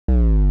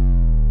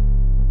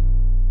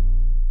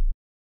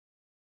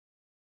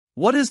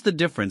What is the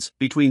difference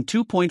between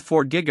 2.4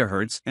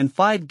 GHz and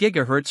 5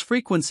 GHz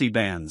frequency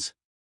bands?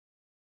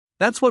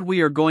 That's what we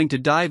are going to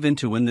dive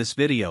into in this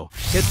video.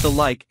 Hit the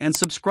like and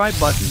subscribe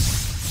buttons.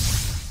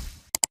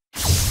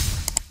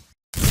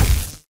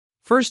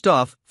 First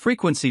off,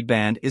 frequency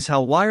band is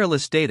how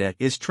wireless data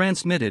is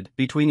transmitted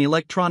between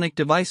electronic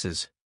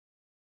devices.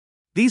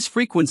 These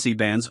frequency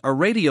bands are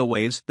radio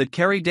waves that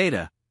carry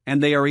data,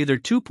 and they are either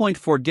 2.4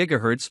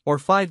 GHz or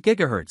 5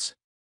 GHz.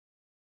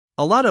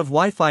 A lot of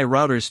Wi-Fi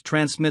routers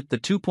transmit the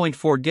 2.4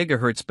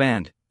 GHz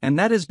band, and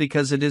that is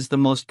because it is the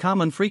most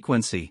common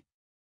frequency.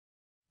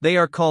 They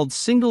are called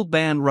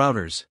single-band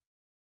routers.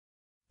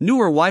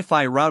 Newer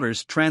Wi-Fi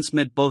routers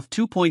transmit both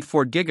 2.4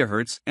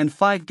 GHz and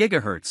 5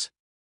 GHz.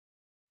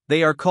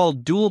 They are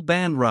called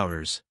dual-band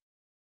routers.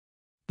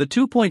 The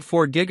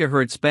 2.4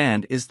 GHz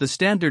band is the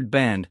standard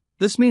band.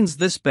 This means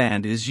this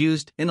band is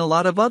used in a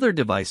lot of other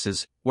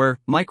devices, where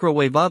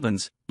microwave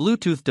ovens,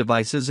 Bluetooth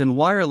devices and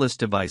wireless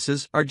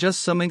devices are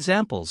just some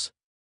examples.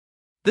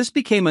 This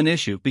became an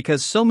issue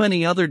because so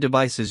many other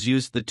devices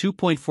used the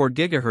 2.4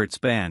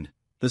 GHz band.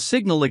 The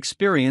signal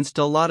experienced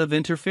a lot of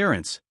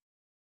interference.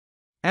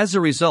 As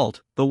a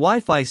result, the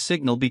Wi-Fi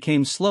signal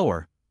became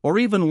slower, or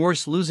even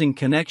worse, losing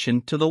connection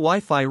to the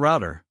Wi-Fi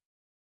router.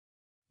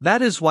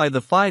 That is why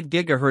the 5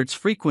 GHz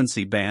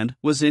frequency band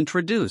was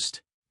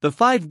introduced. The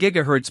 5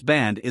 GHz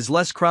band is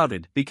less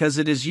crowded because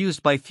it is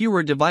used by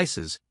fewer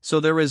devices,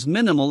 so there is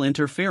minimal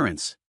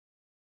interference.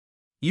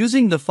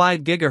 Using the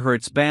 5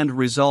 GHz band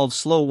resolves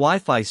slow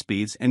Wi-Fi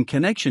speeds and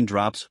connection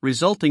drops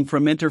resulting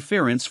from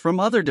interference from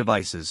other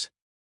devices.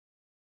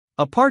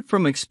 Apart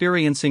from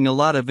experiencing a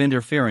lot of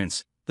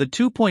interference, the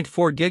 2.4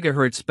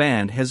 GHz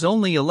band has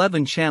only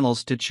 11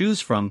 channels to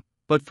choose from,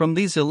 but from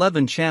these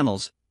 11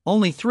 channels,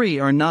 only 3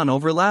 are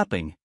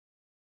non-overlapping.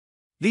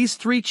 These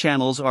 3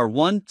 channels are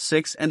 1,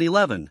 6, and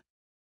 11.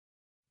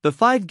 The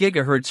 5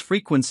 GHz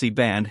frequency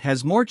band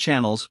has more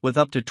channels with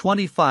up to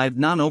 25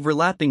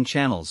 non-overlapping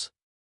channels.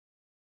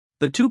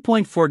 The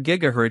 2.4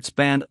 GHz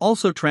band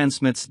also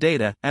transmits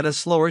data at a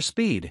slower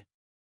speed.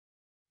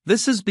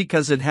 This is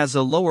because it has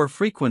a lower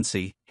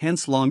frequency,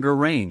 hence longer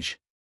range.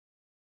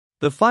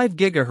 The 5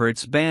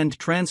 GHz band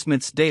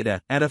transmits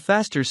data at a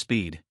faster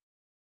speed.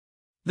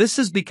 This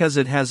is because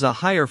it has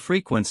a higher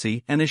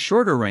frequency and a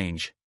shorter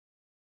range.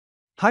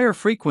 Higher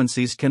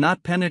frequencies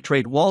cannot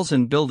penetrate walls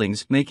and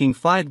buildings, making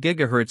 5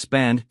 GHz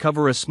band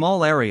cover a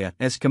small area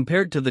as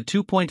compared to the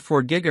 2.4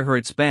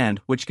 GHz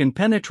band, which can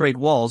penetrate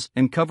walls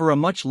and cover a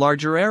much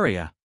larger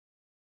area.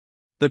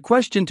 The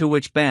question to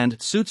which band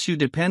suits you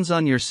depends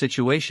on your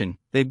situation.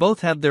 They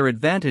both have their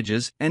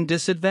advantages and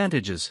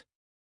disadvantages.